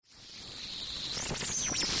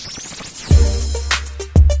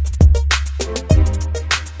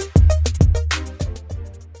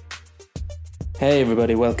Hey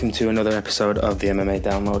everybody, welcome to another episode of the MMA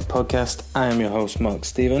Download podcast. I am your host, Mark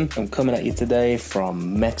Steven. I'm coming at you today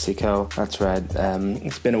from Mexico. That's right,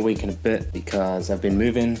 it's been a week and a bit because I've been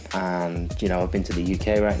moving and, I've been to the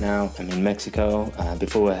UK right now. I'm in Mexico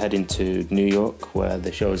before we're heading to New York, where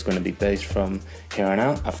the show is going to be based from here on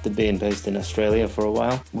out after being based in Australia for a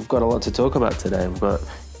while. We've got a lot to talk about today. We've got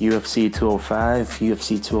UFC 205,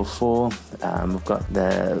 UFC 204. We've got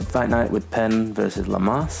the fight night with Penn versus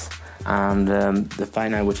Lamas. And the fight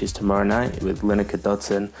night, which is tomorrow night with Lineker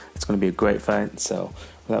Dodson. It's going to be a great fight, so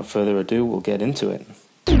without further ado, we'll get into it.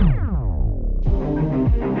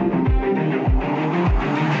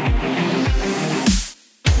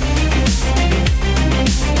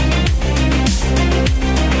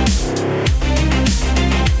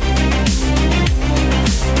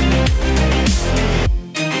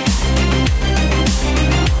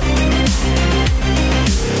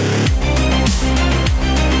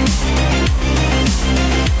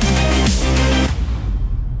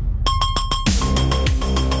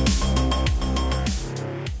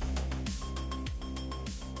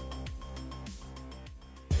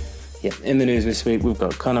 In the news this week, we've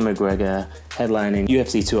got Conor McGregor headlining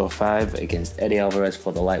UFC 205 against Eddie Alvarez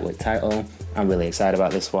for the lightweight title. I'm really excited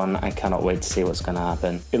about this one. I cannot wait to see what's going to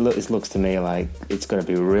happen. It looks to me like it's going to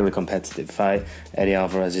be a really competitive fight. Eddie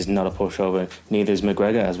Alvarez is not a pushover, neither is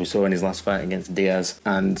McGregor, as we saw in his last fight against Diaz,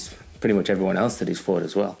 and pretty much everyone else that he's fought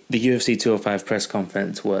as well. The UFC 205 press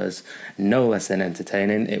conference was no less than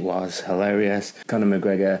entertaining. It was hilarious. Conor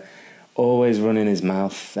McGregor always running his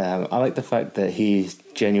mouth. I like the fact that he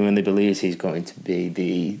genuinely believes he's going to be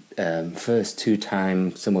the first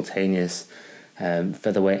two-time simultaneous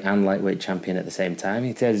featherweight and lightweight champion at the same time.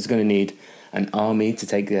 He says he's going to need an army to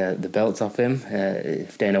take the belts off him.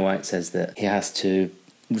 If Dana White says that he has to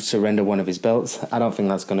surrender one of his belts, I don't think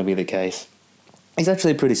that's going to be the case. He's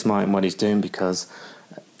actually pretty smart in what he's doing because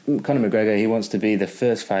Conor McGregor, he wants to be the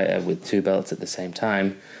first fighter with two belts at the same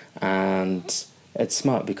time, and it's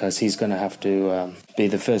smart because he's going to have to be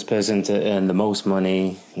the first person to earn the most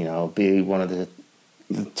money, be one of the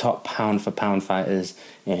top pound-for-pound fighters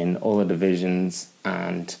in all the divisions,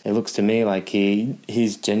 and it looks to me like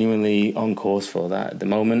he's genuinely on course for that at the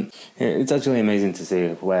moment. It's actually amazing to see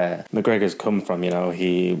where McGregor's come from.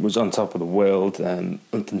 He was on top of the world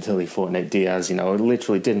up until he fought Nate Diaz.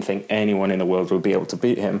 Literally didn't think anyone in the world would be able to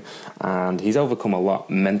beat him, and he's overcome a lot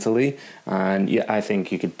mentally, and yeah, I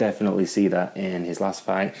think you could definitely see that in his last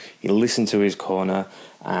fight. He listened to his corner,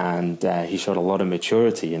 and he showed a lot of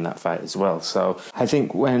maturity in that fight as well. So I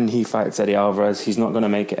think when he fights Eddie Alvarez, he's not going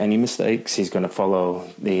to make any mistakes. He's going to follow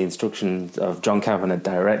the instructions of John Kavanagh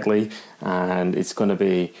directly, and it's going to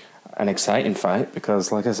be an exciting fight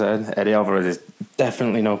because, like I said, Eddie Alvarez is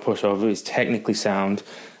definitely no pushover. He's technically sound,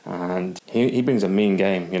 and he brings a mean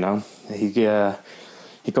game. He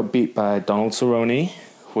got beat by Donald Cerrone,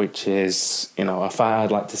 which is, a fight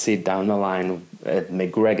I'd like to see down the line at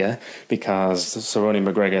McGregor, because Cerrone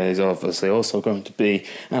McGregor is obviously also going to be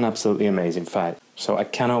an absolutely amazing fight. So I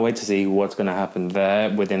cannot wait to see what's going to happen there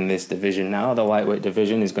within this division now. The lightweight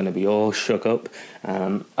division is going to be all shook up.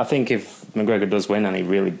 I think if McGregor does win and he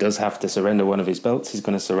really does have to surrender one of his belts, he's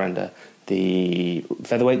going to surrender the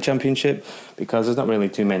featherweight championship, because there's not really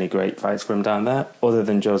too many great fights for him down there other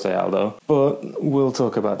than Jose Aldo, but we'll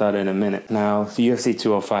talk about that in a minute. Now, the UFC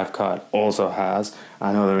 205 card also has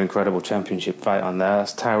another incredible championship fight on there.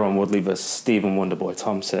 That's Tyron Woodley versus Stephen Wonderboy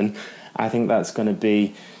Thompson. I think that's going to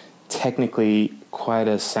be technically quite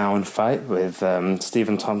a sound fight with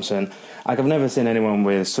Stephen Thompson. I've never seen anyone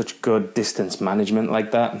with such good distance management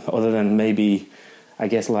like that, other than maybe, I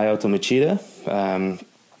guess, Lyoto Machida,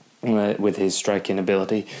 with his striking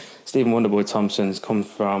ability. Stephen Wonderboy Thompson's come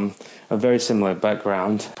from a very similar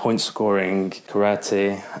background, point scoring,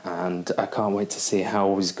 karate, and I can't wait to see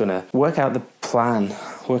how he's going to work out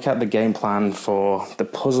the game plan for the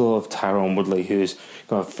puzzle of Tyron Woodley, who's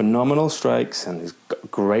got phenomenal strikes and he's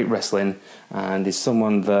got great wrestling, and is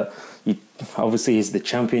someone that obviously is the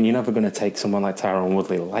champion. You're never going to take someone like Tyron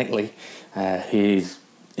Woodley lightly. He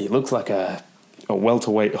looks like a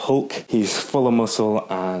welterweight Hulk. He's full of muscle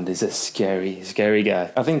and is a scary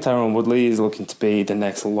guy. I think Tyron Woodley is looking to be the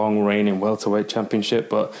next long reigning welterweight championship,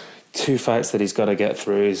 but two fights that he's got to get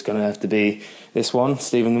through is going to have to be this one,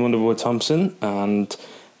 Stephen Wonderboy Thompson, and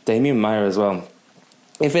Damian Maia as well.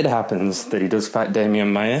 If it happens that he does fight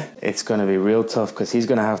Damian Maia, it's going to be real tough because he's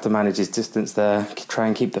going to have to manage his distance there, try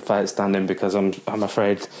and keep the fight standing, because I'm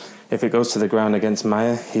afraid if it goes to the ground against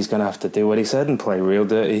Maia, he's going to have to do what he said and play real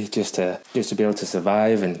dirty just to be able to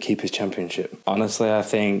survive and keep his championship. Honestly, I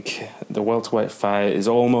think the welterweight fight is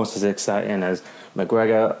almost as exciting as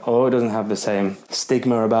McGregor, although it doesn't have the same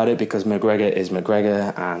stigma about it because McGregor is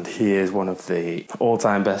McGregor and he is one of the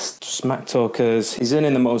all-time best smack talkers. He's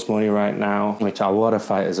earning the most money right now, which a lot of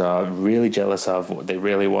fighters are really jealous of, what they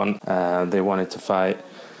really want. They wanted to fight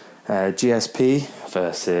GSP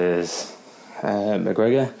versus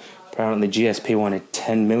McGregor. Apparently GSP wanted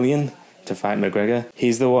 10 million to fight McGregor.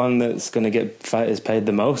 He's the one that's going to get fighters paid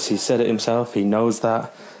the most. He said it himself. He knows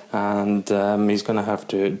that. And he's going to have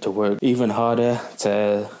to work even harder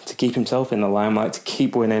to keep himself in the limelight, to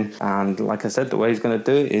keep winning. And like I said, the way he's going to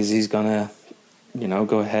do it is he's going to,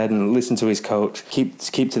 go ahead and listen to his coach, keep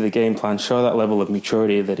to the game plan, show that level of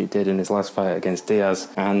maturity that he did in his last fight against Diaz,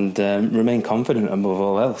 and remain confident above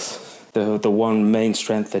all else. The one main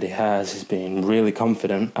strength that he has is being really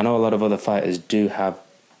confident. I know a lot of other fighters do have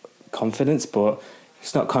confidence, but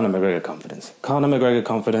it's not Conor McGregor confidence. Conor McGregor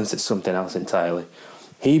confidence is something else entirely.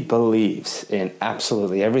 He believes in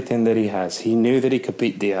absolutely everything that he has. He knew that he could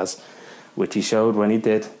beat Diaz, which he showed when he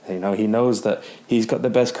did. He knows that he's got the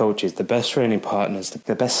best coaches, the best training partners,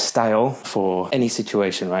 the best style for any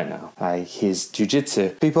situation right now. Like his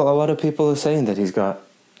jiu-jitsu. A lot of people are saying that he's got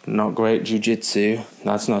not great jiu-jitsu.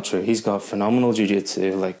 That's not true. He's got phenomenal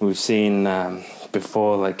jiu-jitsu. Like we've seen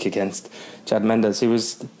before, like against Chad Mendes,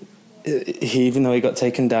 even though he got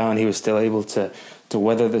taken down, he was still able to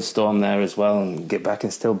weather the storm there as well and get back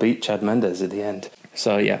and still beat Chad Mendes at the end.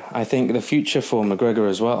 So yeah, I think the future for McGregor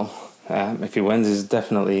as well, if he wins, is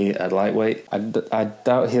definitely at lightweight. I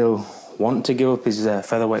doubt he'll want to give up his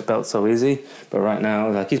featherweight belt so easy, but right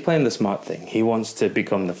now, he's playing the smart thing. He wants to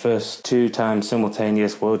become the first 2-time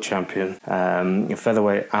simultaneous world champion,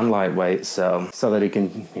 featherweight and lightweight, so that he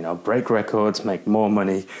can, break records, make more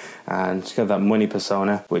money, and he's got that money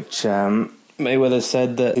persona, which Mayweather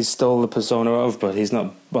said that he stole the persona of, but he's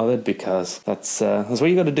not bothered because that's what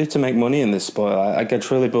you got to do to make money in this sport. I can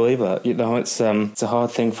truly believe that. It's a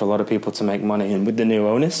hard thing for a lot of people to make money, and with the new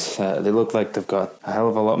owners, they look like they've got a hell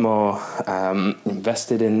of a lot more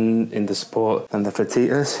invested in the sport than the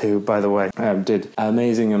Fertitas, who, by the way, did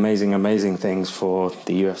amazing things for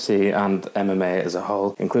the UFC and MMA as a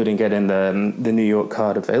whole, including getting the New York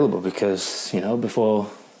card available because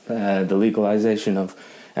before the legalization of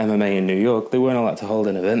MMA in New York, they weren't allowed to hold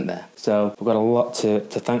an event there. So we've got a lot to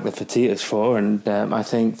thank the Fertitas for, and I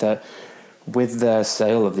think that with their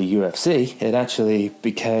sale of the UFC, it actually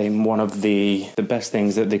became one of the best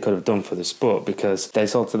things that they could have done for the sport, because they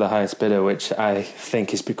sold to the highest bidder, which I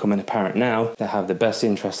think is becoming apparent now. They have the best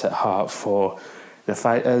interests at heart for the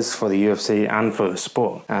fighters, for the UFC, and for the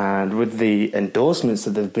sport. And with the endorsements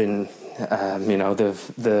that they've been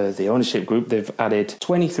the ownership group, they've added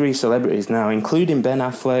 23 celebrities now, including Ben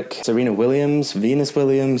Affleck, Serena Williams, Venus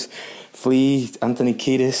Williams, Flea, Anthony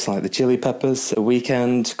Kiedis, like the Chili Peppers, The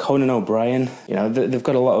Weeknd, Conan O'Brien. They've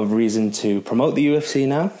got a lot of reason to promote the UFC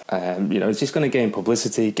now. It's just going to gain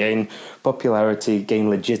publicity, gain popularity, gain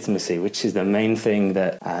legitimacy, which is the main thing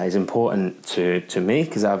that is important to me,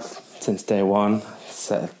 because I've, since day one,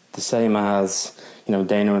 said the same as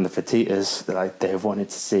Dana and the Fertitas, they've wanted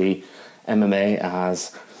to see MMA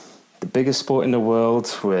as the biggest sport in the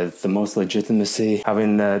world with the most legitimacy.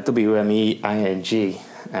 Having the WME ING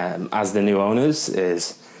as the new owners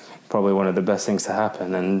is probably one of the best things to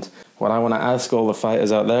happen. And what I want to ask all the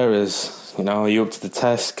fighters out there is, are you up to the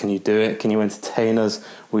test? Can you do it? Can you entertain us?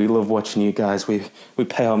 We love watching you guys. We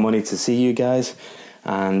pay our money to see you guys.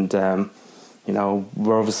 And,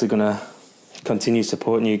 we're obviously going to continue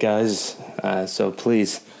supporting you guys. So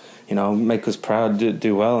please, make us proud,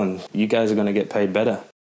 do well, and you guys are going to get paid better.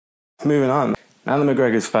 Moving on. Now that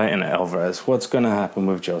McGregor's fighting Alvarez, what's going to happen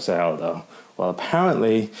with Jose Aldo? Well,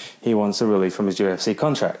 apparently he wants a release from his UFC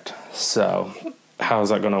contract. So how's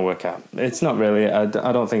that going to work out? It's not really. I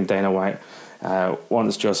don't think Dana White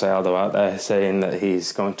wants Jose Aldo out there saying that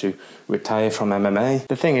he's going to retire from MMA.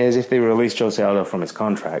 The thing is, if they release Jose Aldo from his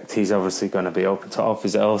contract, he's obviously going to be open to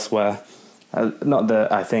offers elsewhere. Not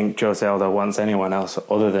that I think Jose Aldo wants anyone else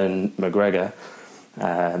other than McGregor.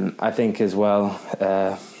 I think as well,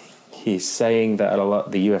 he's saying that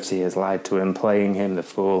the UFC has lied to him, playing him the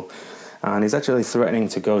fool, and he's actually threatening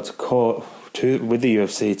to go to court with the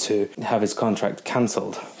UFC to have his contract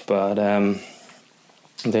cancelled. But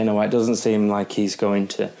Dana White doesn't seem like he's going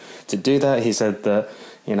to do that. He said that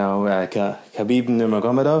Khabib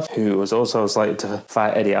Nurmagomedov, who was also slated to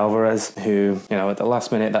fight Eddie Alvarez, who, at the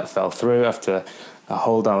last minute that fell through after a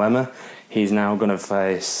whole dilemma. He's now going to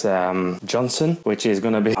face Johnson, which is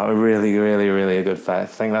going to be a really, really, really a good fight. I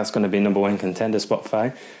think that's going to be #1 contender spot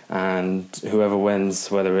fight. And whoever wins,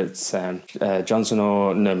 whether it's Johnson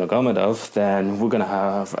or Nurmagomedov, then we're going to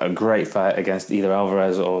have a great fight against either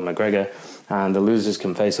Alvarez or McGregor. And the losers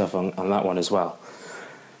can face off on that one as well.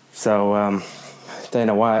 So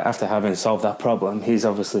Dana White, after having solved that problem, he's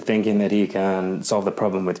obviously thinking that he can solve the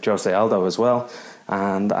problem with Jose Aldo as well.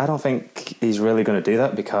 And I don't think he's really going to do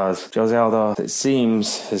that, because Jose Aldo, it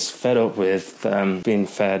seems, is fed up with being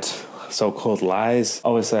fed so-called lies.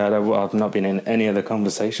 Obviously, I've not been in any of the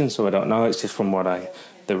conversations, so I don't know. It's just from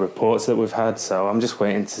the reports that we've had. So I'm just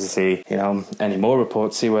waiting to see, any more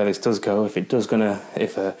reports, see where this does go. If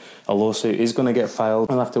a lawsuit is gonna get filed,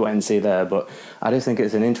 I'll have to wait and see there. But I do think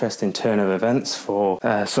it's an interesting turn of events for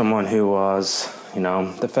someone who was,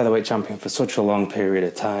 the featherweight champion for such a long period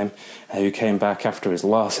of time, who came back after his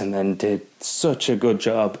loss and then did such a good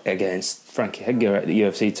job against Frankie Edgar at the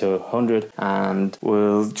UFC 200. And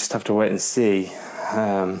we'll just have to wait and see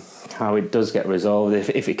how it does get resolved,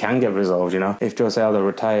 if it can get resolved. If Jose Aldo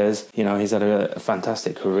retires, he's had a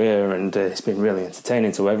fantastic career, and it's been really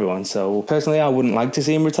entertaining to everyone. So personally, I wouldn't like to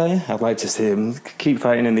see him retire. I'd like to see him keep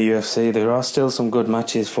fighting in the UFC. There are still some good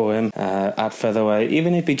matches for him at featherweight,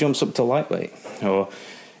 even if he jumps up to lightweight, or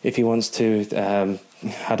if he wants to.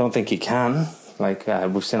 I don't think he can.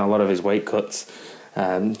 We've seen a lot of his weight cuts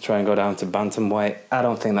try and go down to bantamweight. I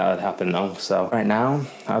don't think that would happen, no. So right now,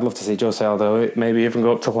 I'd love to see Jose Aldo maybe even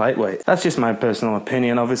go up to lightweight. That's just my personal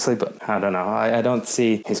opinion, obviously, but I don't know. I don't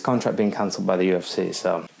see his contract being cancelled by the UFC,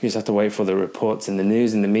 so you just have to wait for the reports in the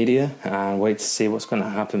news, in the media, and wait to see what's going to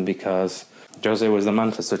happen, because Jose was the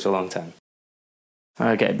man for such a long time.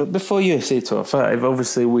 Okay, but before UFC 205,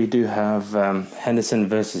 obviously we do have Henderson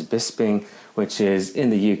versus Bisping, which is in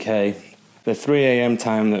the UK. The 3 a.m.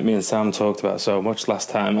 time that me and Sam talked about so much last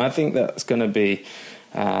time, I think that's going to be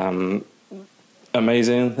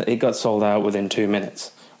amazing. It got sold out within 2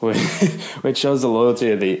 minutes, which shows the loyalty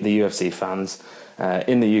of the UFC fans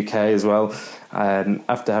in the UK as well.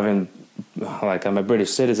 After having, I'm a British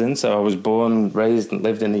citizen, so I was born, raised and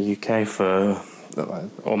lived in the UK for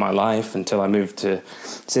all my life until I moved to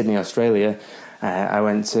Sydney, Australia. I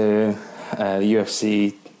went to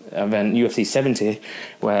UFC event, UFC 70,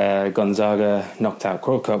 where Gonzaga knocked out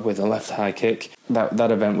Cro Cop with a left high kick.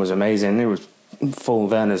 That event was amazing. It was full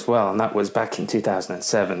then as well, and that was back in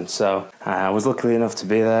 2007. So I was lucky enough to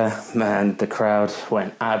be there, and the crowd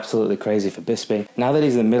went absolutely crazy for Bisping. Now that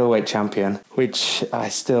he's the middleweight champion, which I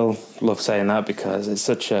still love saying that, because it's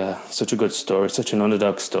such a good story, such an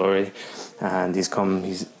underdog story, and he's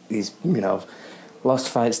lost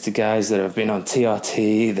fights to guys that have been on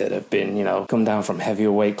TRT, that have been, come down from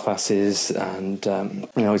heavier weight classes, and,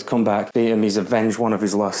 he's come back, beat him, he's avenged one of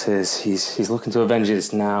his losses, he's looking to avenge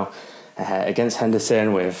this now against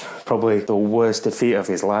Henderson with probably the worst defeat of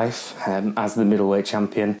his life as the middleweight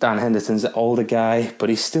champion. Dan Henderson's an older guy, but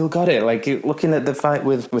he's still got it. Looking at the fight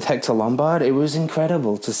with Hector Lombard, it was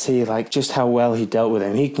incredible to see just how well he dealt with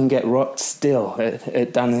him. He can get rocked still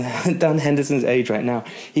at Dan Henderson's age right now.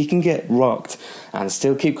 He can get rocked and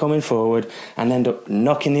still keep coming forward and end up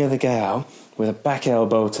knocking the other guy out with a back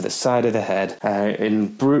elbow to the side of the head in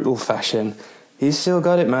brutal fashion. He's still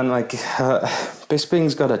got it, man.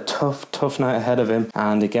 Bisping's got a tough night ahead of him.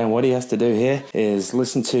 And again, what he has to do here is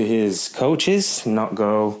listen to his coaches, not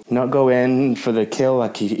go in for the kill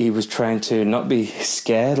like he was trying to, not be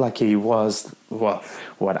scared like he was, what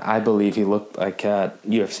I believe he looked like at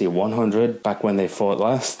UFC 100 back when they fought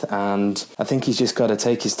last. And I think he's just got to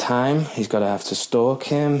take his time. He's got to have to stalk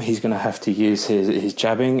him. He's going to have to use his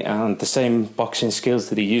jabbing and the same boxing skills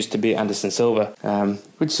that he used to beat Anderson Silva,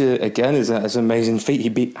 which again is an amazing feat. He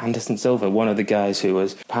beat Anderson Silva, one of the guys who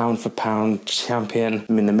was pound for pound champion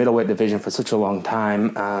in the middleweight division for such a long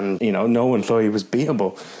time, and no one thought he was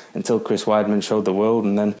beatable until Chris Weidman showed the world,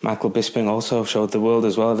 and then Michael Bisping also showed the world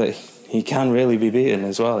as well that he can really be beaten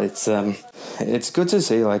as well. It's good to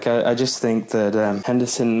see. I just think that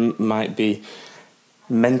Henderson might be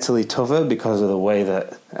mentally tougher because of the way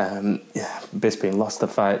that Bisping lost the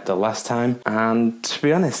fight the last time. And to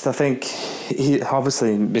be honest, I think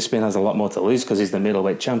obviously Bisping has a lot more to lose because he's the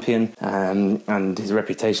middleweight champion, and his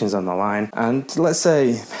reputation's on the line. And let's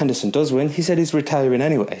say Henderson does win, he said he's retiring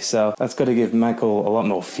anyway, so that's got to give Michael a lot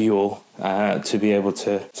more fuel to be able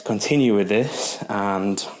to continue with this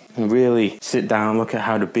and really sit down, look at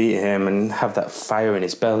how to beat him and have that fire in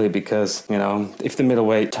his belly, because if the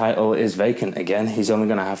middleweight title is vacant again, he's only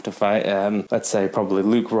going to have to fight let's say probably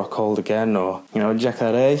Luke Rockhold again, or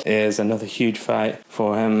Jacare is another huge fight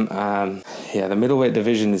for him. The middleweight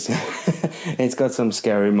division is it's got some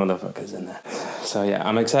scary motherfuckers in there. So yeah,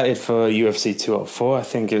 I'm excited for UFC 204. I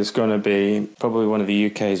think it's going to be probably one of the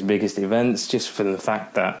UK's biggest events, just for the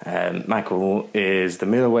fact that Michael is the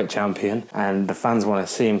middleweight champion and the fans want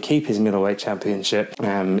to see him keep his middleweight championship.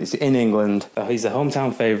 It's in England. He's the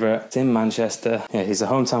hometown favourite. It's in Manchester. Yeah, he's the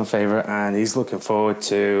hometown favourite, and he's looking forward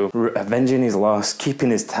to avenging his loss, keeping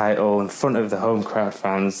his title in front of the home crowd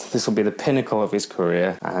fans. This will be the pinnacle of his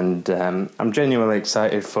career, and I'm genuinely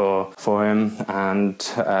excited for him,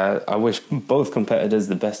 and I wish both competitors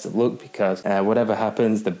the best of luck, because whatever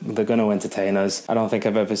happens, they're going to entertain us. I don't think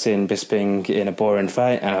I've ever seen Bisping in a boring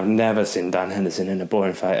fight, and I've never seen Dan Henderson in a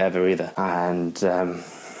boring fight ever either. And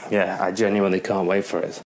yeah, I genuinely can't wait for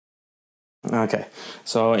it. Okay,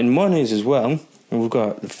 so in more news as well, we've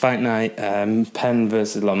got the fight night, Penn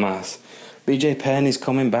versus Lamas. BJ Penn is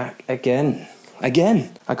coming back again. I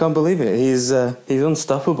can't believe it. He's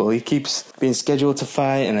unstoppable. He keeps being scheduled to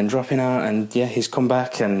fight and then dropping out, and yeah, he's come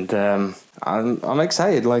back, and I'm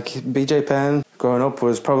excited. Like, BJ Penn, growing up,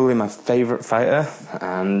 was probably my favourite fighter,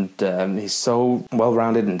 and he's so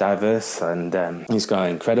well-rounded and diverse, and he's got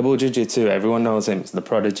incredible jiu-jitsu. Everyone knows him. It's the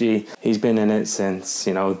Prodigy. He's been in it since,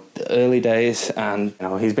 the early days, and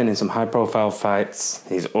he's been in some high-profile fights.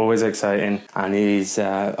 He's always exciting, and he's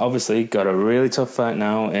obviously got a really tough fight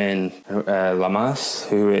now in Lamas,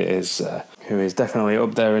 who is definitely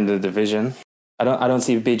up there in the division. I don't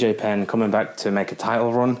see BJ Penn coming back to make a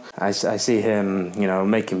title run. I see him,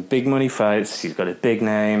 making big money fights. He's got a big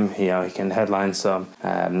name. He can headline some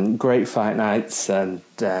great fight nights, and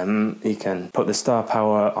he can put the star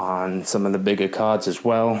power on some of the bigger cards as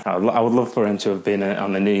well. I would love for him to have been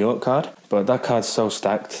on the New York card, but that card's so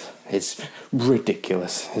stacked. It's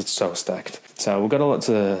ridiculous. It's so stacked. So we've got a lot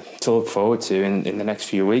to look forward to in the next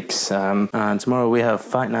few weeks. And tomorrow we have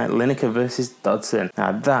Fight Night Lineker versus Dodson.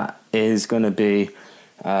 Now that is going to be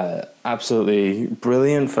absolutely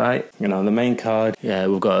brilliant fight. The main card,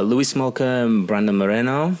 we've got Louis Smolka and Brandon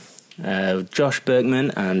Moreno, Josh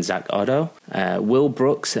Bergman and Zach Otto, Will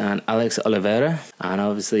Brooks and Alex Oliveira, and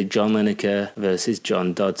obviously John Lineker versus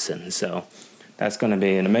John Dodson. So that's going to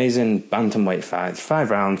be an amazing bantamweight fight.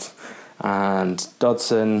 5 rounds. And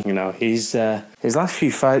Dodson, his last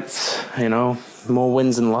few fights, more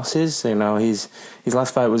wins than losses. His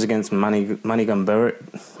last fight was against Manny Gamburian,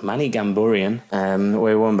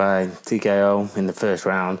 where he won by TKO in the first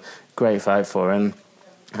round. Great fight for him.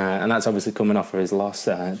 And that's obviously coming off of his loss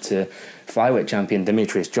to flyweight champion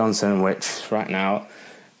Demetrius Johnson, which right now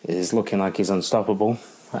is looking like he's unstoppable.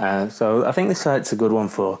 So I think this fight's a good one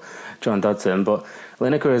for John Dodson, but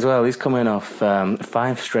Lineker as well, he's coming off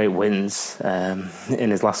 5 straight wins in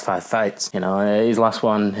his last 5 fights. His last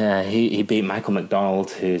one, he beat Michael McDonald,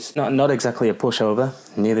 who's not exactly a pushover.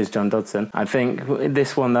 Neither is John Dodson. I think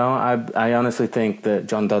this one, though, I honestly think that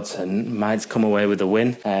John Dodson might come away with the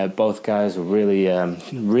win. Both guys were really,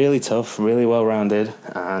 really tough, really well-rounded,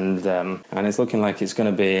 and it's looking like it's going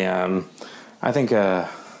to be, I think, a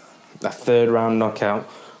 3rd-round knockout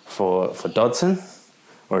for Dodson,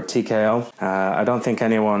 or a TKO. I don't think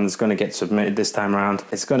anyone's going to get submitted this time around.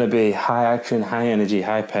 It's going to be high action, high energy,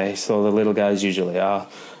 high pace. All the little guys usually are.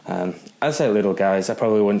 I say little guys, I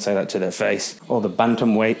probably wouldn't say that to their face. All the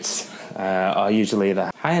bantamweights are usually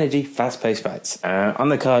the high energy, fast paced fights. On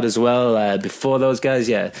the card as well, before those guys,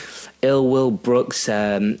 Will Brooks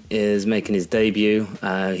is making his debut.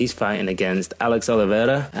 He's fighting against Alex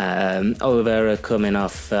Oliveira. Oliveira coming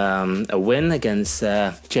off a win against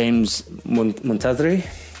James Montazeri.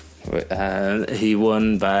 He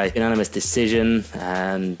won by unanimous decision,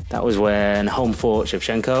 and that was when home fought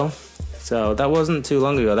Shevchenko. So that wasn't too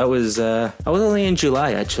long ago. That was only in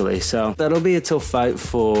July, actually. So that'll be a tough fight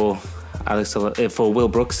for Will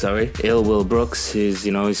Brooks, Will Brooks, who's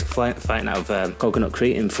he's fighting out of Coconut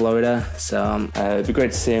Creek in Florida. So it'd be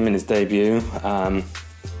great to see him in his debut.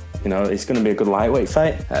 It's going to be a good lightweight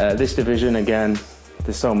fight. This division, again,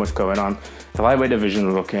 there's so much going on. The lightweight division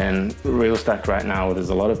is looking real stacked right now. There's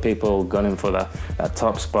a lot of people gunning for that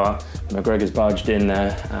top spot. McGregor's barged in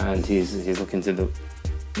there, and he's looking to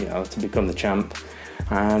become the champ.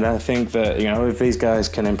 And I think that if these guys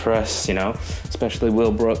can impress, especially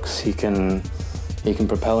Will Brooks, he can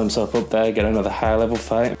propel himself up there, get another high level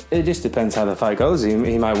fight. It just depends how the fight goes. He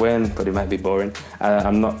might win, but he might be boring.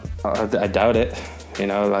 I doubt it.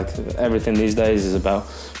 Everything these days is about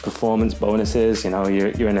performance bonuses.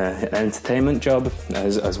 You're in an entertainment job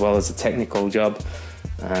as well as a technical job,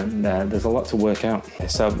 and there's a lot to work out.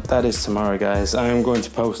 So that is tomorrow, guys. I am going to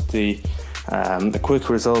post the quick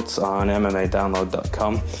results on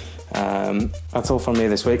MMAdownload.com. That's all from me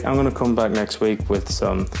this week. I'm going to come back next week with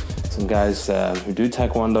some guys who do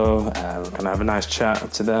Taekwondo. We're going to have a nice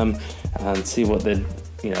chat to them and see what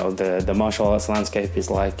the martial arts landscape is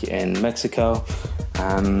like in Mexico.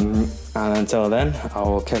 And until then, I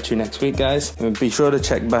will catch you next week, guys. And be sure to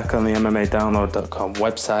check back on the MMAdownload.com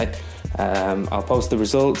website. I'll post the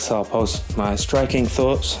results, I'll post my striking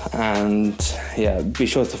thoughts, and yeah, be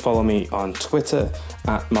sure to follow me on Twitter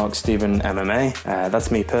at MarkStephenMMA.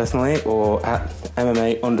 That's me personally, or at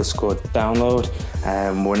MMA_download.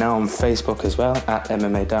 We're now on Facebook as well, at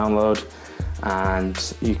MMA Download, and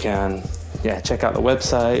you can check out the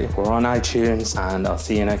website. We're on iTunes, and I'll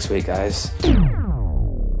see you next week, guys.